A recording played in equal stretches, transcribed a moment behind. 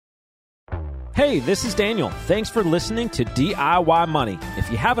Hey, this is Daniel. Thanks for listening to DIY Money.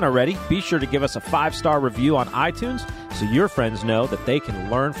 If you haven't already, be sure to give us a 5-star review on iTunes so your friends know that they can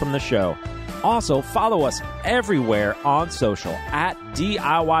learn from the show. Also, follow us everywhere on social at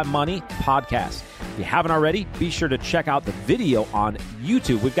DIY Money Podcast. If you haven't already, be sure to check out the video on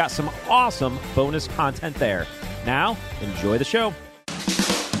YouTube. We've got some awesome bonus content there. Now, enjoy the show.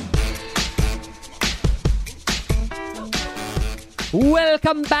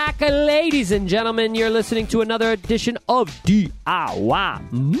 Welcome back, ladies and gentlemen. You're listening to another edition of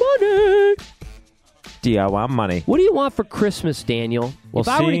DIY Money. DIY Money. What do you want for Christmas, Daniel? Well, if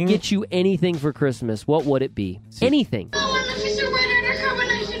I were to get you anything for Christmas, what would it be? Anything.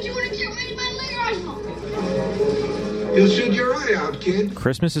 You'll shoot your eye out, kid.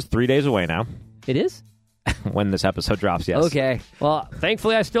 Christmas is 3 days away now. It is? When this episode drops, yes. Okay. Well,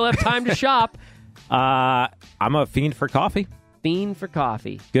 thankfully, I still have time to shop. I'm a fiend for coffee. Fiend for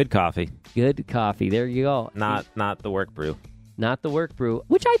coffee. Good coffee. Good coffee. There you go. Not the work brew. Not the work brew,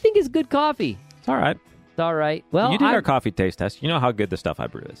 which I think is good coffee. It's all right. It's all right. Well, you did our coffee taste test. You know how good the stuff I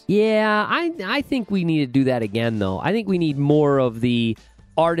brew is. Yeah, I think we need to do that again, though. I think we need more of the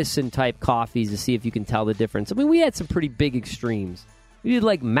artisan-type coffees to see if you can tell the difference. I mean, we had some pretty big extremes. We did,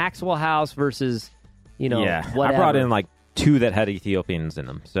 like, Maxwell House versus, whatever. I brought in, like, 2 that had Ethiopians in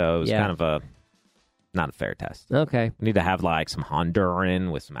them, so it was kind of not a fair test. Okay. We need to have, like, some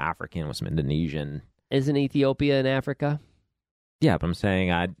Honduran with some African with some Indonesian. Isn't Ethiopia in Africa? Yeah, but I'm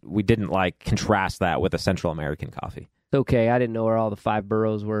saying we didn't, like, contrast that with a Central American coffee. Okay, I didn't know where all the 5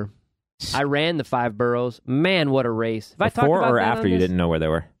 boroughs were. I ran the 5 boroughs. Man, what a race. Have Before I talked about or that after you didn't know where they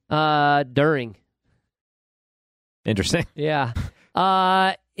were? During. Interesting. Yeah.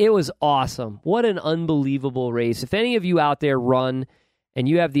 It was awesome. What an unbelievable race. If any of you out there run and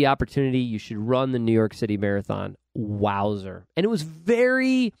you have the opportunity, you should run the New York City Marathon. Wowzer. And it was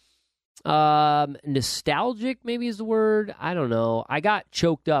very nostalgic, maybe is the word. I don't know. I got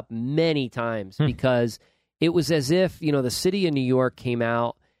choked up many times because it was as if, the city of New York came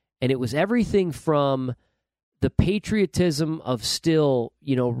out and it was everything from the patriotism of still,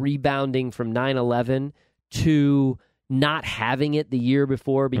 rebounding from 9/11 to not having it the year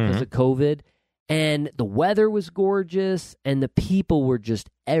before because of COVID. And the weather was gorgeous, and the people were just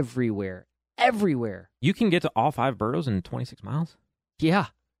everywhere. You can get to all 5 boroughs in 26 miles? Yeah.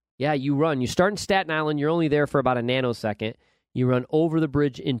 Yeah, you run. You start in Staten Island. You're only there for about a nanosecond. You run over the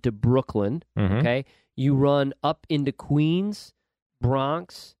bridge into Brooklyn, okay? You run up into Queens,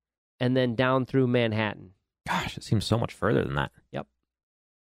 Bronx, and then down through Manhattan. Gosh, it seems so much further than that. Yep.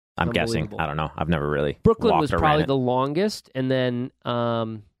 I'm guessing. I don't know. I've never really Brooklyn walked was or probably ran it. the longest, and then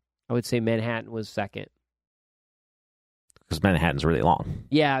I would say Manhattan was second. Because Manhattan's really long.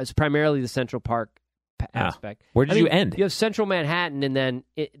 Yeah, it's primarily the Central Park aspect. Where did you end? You have Central Manhattan, and then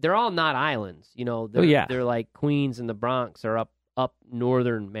they're all not islands. They're like Queens and the Bronx are up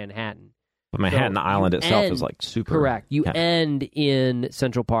northern Manhattan. But Manhattan Island itself is like super. Correct. You end in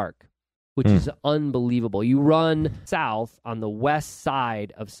Central Park, which is unbelievable. You run south on the west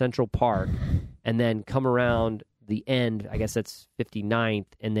side of Central Park and then come around the end, I guess that's 59th,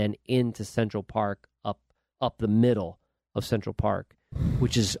 and then into Central Park up the middle of Central Park,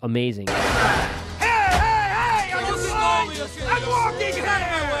 which is amazing. Hey, are you slowly? I'm walking here!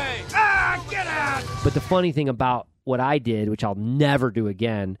 Get out! But the funny thing about what I did, which I'll never do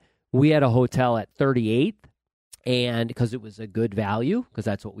again, we had a hotel at 38th, and because it was a good value, because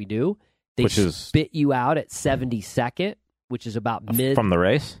that's what we do, they spit you out at 72nd, which is about mid. From the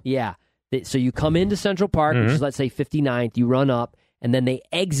race? Yeah. So you come into Central Park, which is, let's say, 59th, you run up, and then they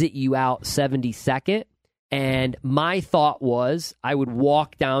exit you out 72nd. And my thought was I would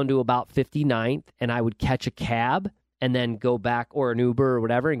walk down to about 59th, and I would catch a cab and then go back, or an Uber or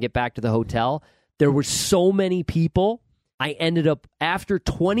whatever, and get back to the hotel. There were so many people. I ended up, after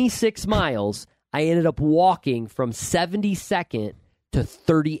 26 miles, I ended up walking from 72nd to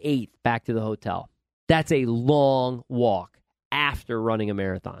 38th back to the hotel. That's a long walk after running a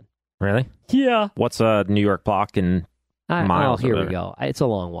marathon. Really? Yeah. What's a New York block in miles? Here we go. It's a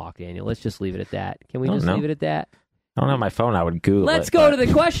long walk, Daniel. Let's just leave it at that. Can we just leave it at that? I don't have my phone. I would Google Let's go to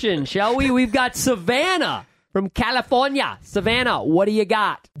the question, shall we? We've got Savannah from California. Savannah, what do you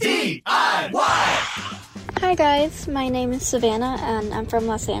got? DIY! Hi guys, my name is Savannah and I'm from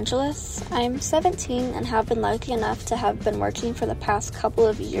Los Angeles. I'm 17 and have been lucky enough to have been working for the past couple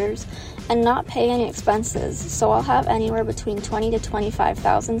of years and not pay any expenses, so I'll have anywhere between $20,000 to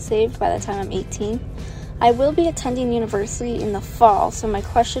 $25,000 saved by the time I'm 18. I will be attending university in the fall, so my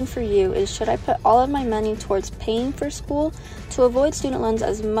question for you is, should I put all of my money towards paying for school to avoid student loans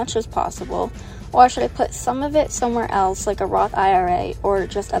as much as possible, Or should I put some of it somewhere else, like a Roth IRA or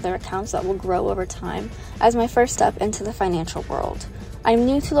just other accounts that will grow over time, as my first step into the financial world? I'm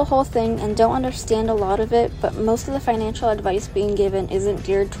new to the whole thing and don't understand a lot of it, but most of the financial advice being given isn't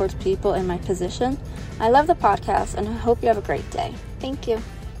geared towards people in my position. I love the podcast and I hope you have a great day. Thank you.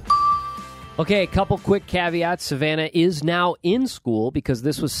 Okay, a couple quick caveats. Savannah is now in school because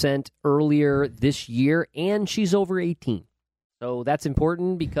this was sent earlier this year, and she's over 18. So that's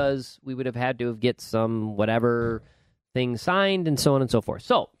important because we would have had to get some whatever thing signed and so on and so forth.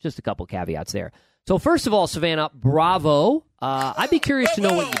 So just a couple caveats there. So first of all, Savannah, bravo. I'd be curious to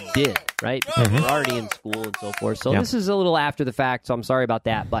know what you did, right? Because you're already in school and so forth. So this is a little after the fact, so I'm sorry about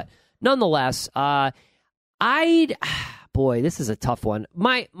that. But nonetheless, boy, this is a tough one.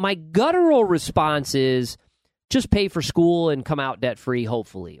 My guttural response is just pay for school and come out debt-free,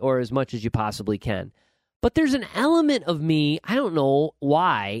 hopefully, or as much as you possibly can. But there's an element of me, I don't know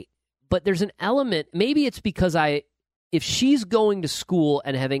why, but there's an element, maybe it's because if she's going to school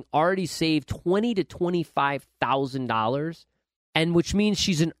and having already saved $20,000 to $25,000, and which means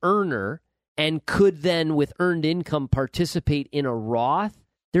she's an earner and could then, with earned income, participate in a Roth,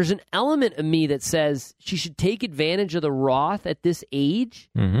 there's an element of me that says she should take advantage of the Roth at this age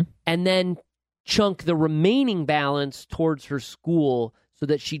and then chunk the remaining balance towards her school so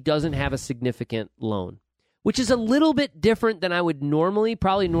that she doesn't have a significant loan, which is a little bit different than I would normally.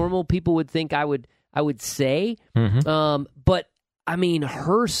 Probably normal people would think I would say. But, I mean,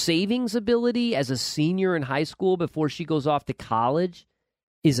 her savings ability as a senior in high school before she goes off to college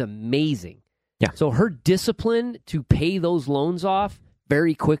is amazing. Yeah. So her discipline to pay those loans off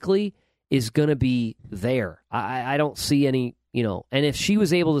very quickly is going to be there. I don't see any, and if she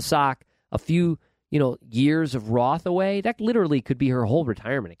was able to sock a few, years of Roth away, that literally could be her whole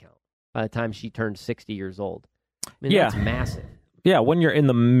retirement account by the time she turns 60 years old. I mean, that's massive. Yeah, when you're in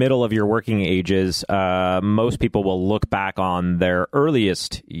the middle of your working ages, most people will look back on their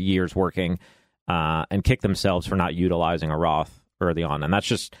earliest years working and kick themselves for not utilizing a Roth early on. And that's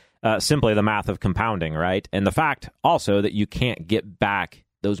just simply the math of compounding, right? And the fact also that you can't get back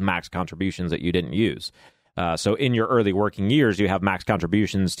those max contributions that you didn't use. So in your early working years, you have max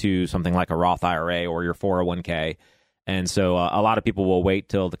contributions to something like a Roth IRA or your 401k. And so a lot of people will wait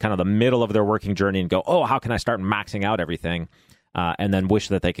till the middle of their working journey and go, oh, how can I start maxing out everything? And then wish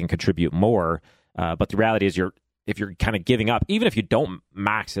that they can contribute more. But the reality is if you're kind of giving up, even if you don't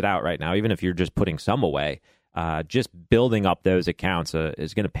max it out right now, even if you're just putting some away, just building up those accounts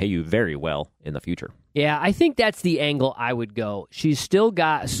is going to pay you very well in the future. Yeah, I think that's the angle I would go. She's still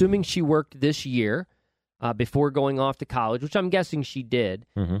got, assuming she worked this year before going off to college, which I'm guessing she did,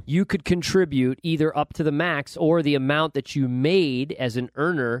 you could contribute either up to the max or the amount that you made as an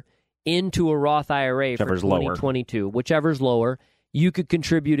earner into a Roth IRA for 2022, whichever's lower. You could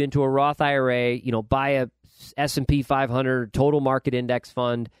contribute into a Roth IRA, buy a S&P 500 total market index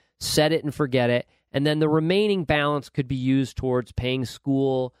fund, set it and forget it, and then the remaining balance could be used towards paying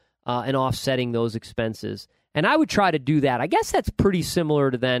school and offsetting those expenses. And I would try to do that. I guess that's pretty similar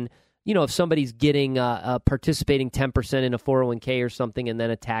to then, if somebody's getting participating 10% in a 401k or something and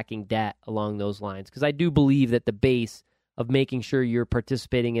then attacking debt along those lines. Because I do believe that the base of making sure you're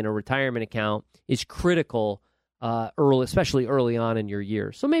participating in a retirement account is critical especially early on in your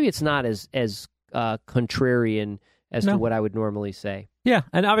years. So maybe it's not as contrarian as to what I would normally say. Yeah,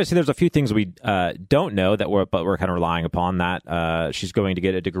 and obviously there's a few things we don't know but we're kind of relying upon that. She's going to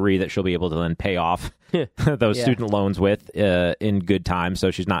get a degree that she'll be able to then pay off those student loans with in good time,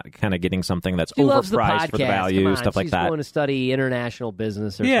 so she's not kind of getting something that's overpriced for the value, stuff like that. She's going to study international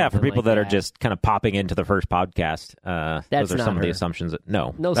business or something for people like that are just kind of popping into the first podcast. Those are some of the assumptions.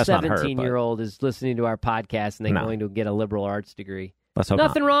 No 17-year-old is listening to our podcast and they're going to get a liberal arts degree. Let's hope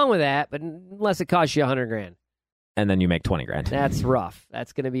Nothing not. wrong with that, but unless it costs you $100,000. And then you make $20,000. That's rough.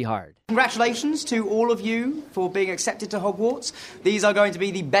 That's going to be hard. Congratulations to all of you for being accepted to Hogwarts. These are going to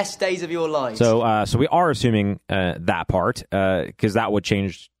be the best days of your lives. So we are assuming that part because that would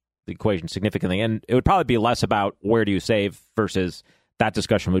change the equation significantly. And it would probably be less about where do you save versus that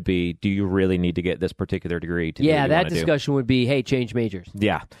discussion would be, do you really need to get this particular degree to do what you that want to discussion would be, hey, change majors.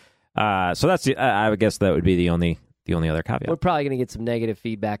 Yeah. So that's I would guess that would be the only other caveat. We're probably going to get some negative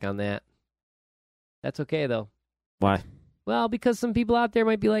feedback on that. That's okay, though. Why? Well, because some people out there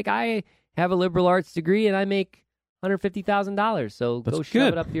might be like, I have a liberal arts degree and I make $150,000. So That's go shove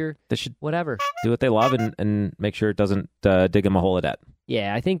good. it up your They should whatever. do what they love and make sure it doesn't dig them a hole of debt.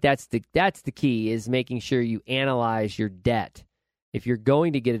 Yeah, I think that's the key is making sure you analyze your debt. If you're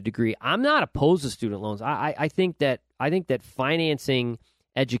going to get a degree, I'm not opposed to student loans. I think that financing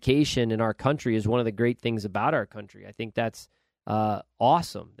education in our country is one of the great things about our country. I think that's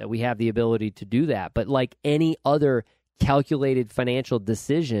awesome that we have the ability to do that. But like any other calculated financial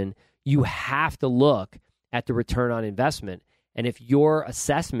decision, you have to look at the return on investment. And if your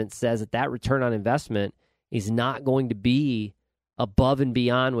assessment says that return on investment is not going to be above and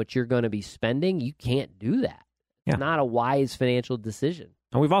beyond what you're going to be spending, you can't do that. Yeah. It's not a wise financial decision.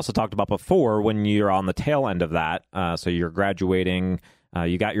 And we've also talked about before when you're on the tail end of that, so you're graduating,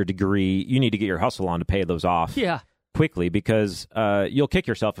 you got your degree, you need to get your hustle on to pay those off quickly, because you'll kick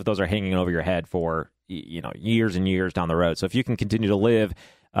yourself if those are hanging over your head for years and years down the road. So if you can continue to live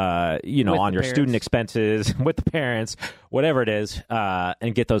on your student expenses with the parents, whatever it is,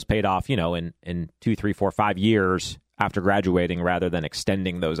 and get those paid off, in 2, 3, 4, 5 years after graduating, rather than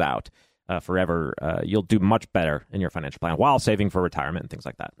extending those out forever, you'll do much better in your financial plan while saving for retirement and things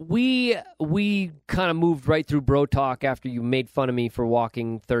like that. We kind of moved right through Bro Talk after you made fun of me for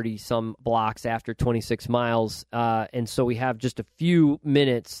walking 30-some blocks after 26 miles. And so we have just a few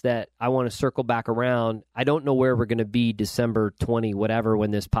minutes that I want to circle back around. I don't know where we're going to be December 20, whatever,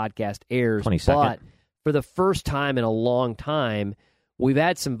 when this podcast airs. 22nd. But for the first time in a long time, we've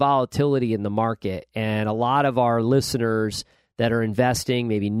had some volatility in the market. And a lot of our listeners that are investing,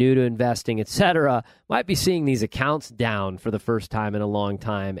 maybe new to investing, et cetera, might be seeing these accounts down for the first time in a long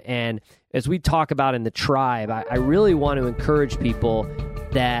time. And as we talk about in the tribe, I really want to encourage people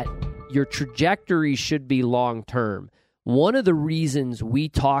that your trajectory should be long-term. One of the reasons we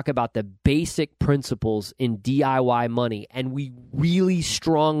talk about the basic principles in DIY money, and we really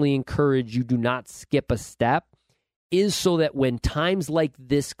strongly encourage you do not skip a step, is so that when times like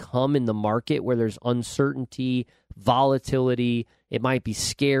this come in the market where there's uncertainty, volatility, it might be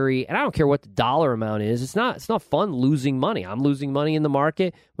scary, and I don't care what the dollar amount is. It's not fun losing money. I'm losing money in the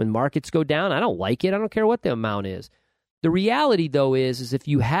market. When markets go down, I don't like it. I don't care what the amount is. The reality, though, is if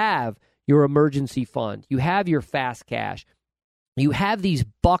you have your emergency fund, you have your fast cash, you have these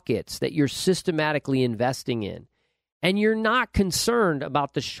buckets that you're systematically investing in, and you're not concerned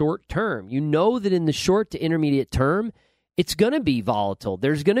about the short term. You know that in the short to intermediate term, it's going to be volatile.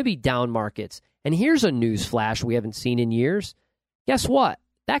 There's going to be down markets. And here's a news flash we haven't seen in years. Guess what?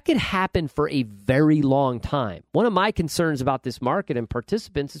 That could happen for a very long time. One of my concerns about this market and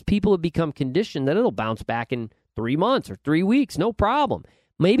participants is people have become conditioned that it'll bounce back in 3 months or 3 weeks, no problem.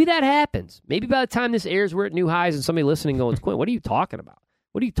 Maybe that happens. Maybe by the time this airs, we're at new highs and somebody listening going, Quinn, what are you talking about?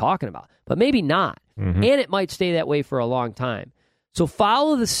 What are you talking about? But maybe not. Mm-hmm. And it might stay that way for a long time. So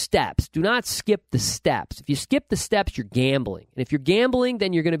follow the steps. Do not skip the steps. If you skip the steps, you're gambling. And if you're gambling,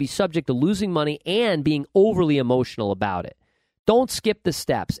 then you're going to be subject to losing money and being overly emotional about it. Don't skip the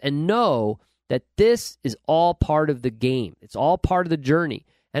steps, and know that this is all part of the game. It's all part of the journey.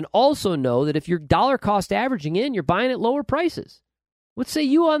 And also know that if you're dollar cost averaging in, you're buying at lower prices. What say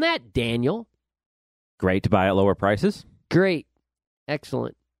you on that, Daniel? Great to buy at lower prices. Great.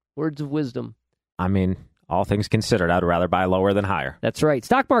 Excellent. Words of wisdom. I mean, all things considered, I'd rather buy lower than higher. That's right.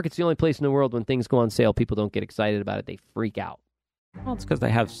 Stock market's the only place in the world when things go on sale, people don't get excited about it. They freak out. Well, it's because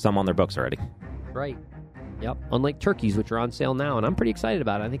they have some on their books already. Right. Yep. Unlike turkeys, which are on sale now, and I'm pretty excited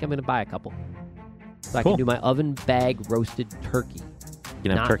about it. I think I'm going to buy a couple. So I can do my oven bag roasted turkey. You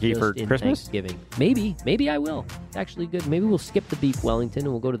can have turkey for Christmas? Thanksgiving. Maybe. Maybe I will. It's actually good. Maybe we'll skip the beef Wellington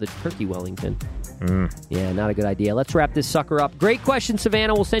and we'll go to the turkey Wellington. Yeah, not a good idea. Let's wrap this sucker up. Great question,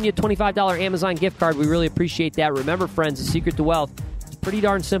 Savannah. We'll send you a $25 Amazon gift card. We really appreciate that. Remember, friends, the secret to wealth is pretty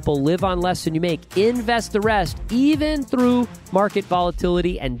darn simple. Live on less than you make. Invest the rest, even through market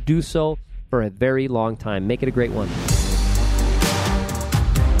volatility, and do so for a very long time. Make it a great one.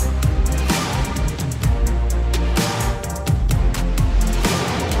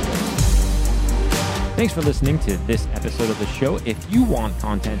 Thanks for listening to this episode of the show. If you want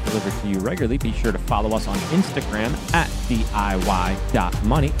content delivered to you regularly, be sure to follow us on Instagram at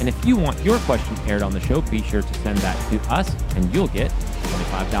DIY.money. And if you want your question aired on the show, be sure to send that to us, and you'll get a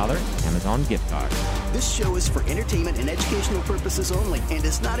 $25 Amazon gift card. This show is for entertainment and educational purposes only and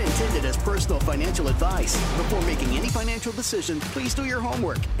is not intended as personal financial advice. Before making any financial decision, please do your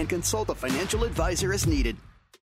homework and consult a financial advisor as needed.